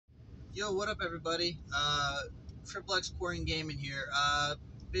Yo, what up, everybody? Triple X Quarrying Gaming here.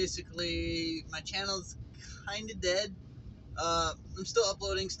 Basically, my channel's kind of dead. I'm still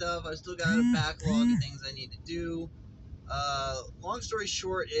uploading stuff. I still got a backlog of things I need to do. Long story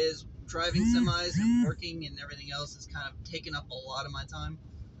short is driving semis and working and everything else is kind of taking up a lot of my time.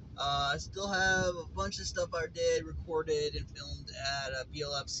 I still have a bunch of stuff I did, recorded, and filmed at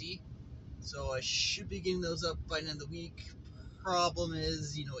BLFC. So I should be getting those up by the end of the week. Problem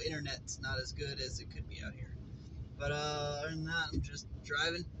is, internet's not as good as it could be out here. But other than that, I'm just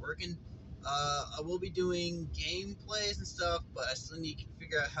driving, working. I will be doing gameplays and stuff, but I still need to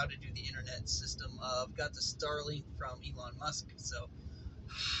figure out how to do the internet system. I've got the Starlink from Elon Musk, so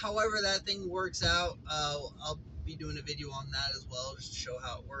however that thing works out, I'll be doing a video on that as well, just to show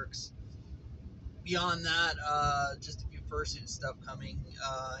how it works. Beyond that, just a few fursuit stuff coming.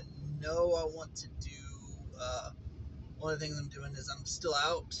 No, I want to do. One of the things I'm doing is I'm still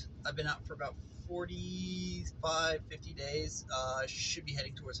out. I've been out for about 45, 50 days. I should be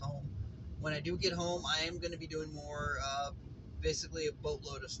heading towards home. When I do get home, I am going to be doing more, basically a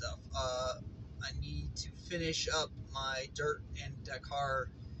boatload of stuff. I need to finish up my dirt and Dakar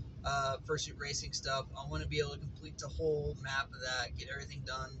fursuit racing stuff. I want to be able to complete the whole map of that, get everything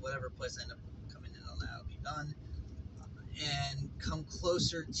done, whatever place I end up coming in on that will be done, and come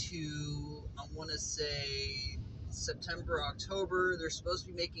closer to, I want to say, September, October. They're supposed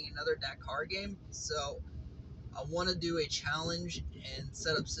to be making another Dakar game, so I want to do a challenge and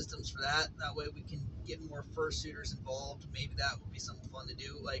set up systems for that. That way we can get more fursuiters involved. Maybe that would be something fun to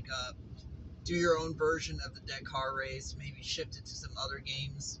do, like do your own version of the Dakar race, maybe shift it to some other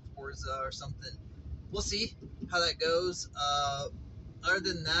games, Forza or something. We'll see how that goes. Other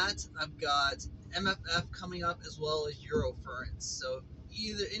than that, I've got MFF coming up as well as Eurofurence. So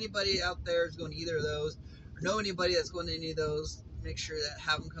either anybody out there is going to either of those, or know anybody that's going to any of those, make sure that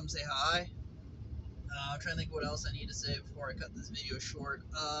have them come say hi. I'm trying to think what else I need to say before I cut this video short.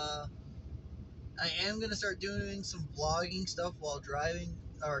 I am going to start doing some vlogging stuff while driving,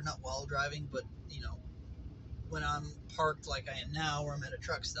 or not while driving, but when I'm parked like I am now, where I'm at a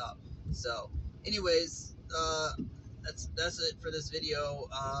truck stop. So, anyways, that's it for this video.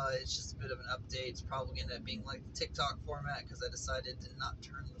 It's just a bit of an update. It's probably gonna end up being like the TikTok format because I decided to not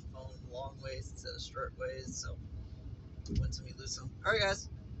turn the phone long ways instead of short ways. So, win some, you lose some. All right, guys,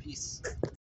 peace.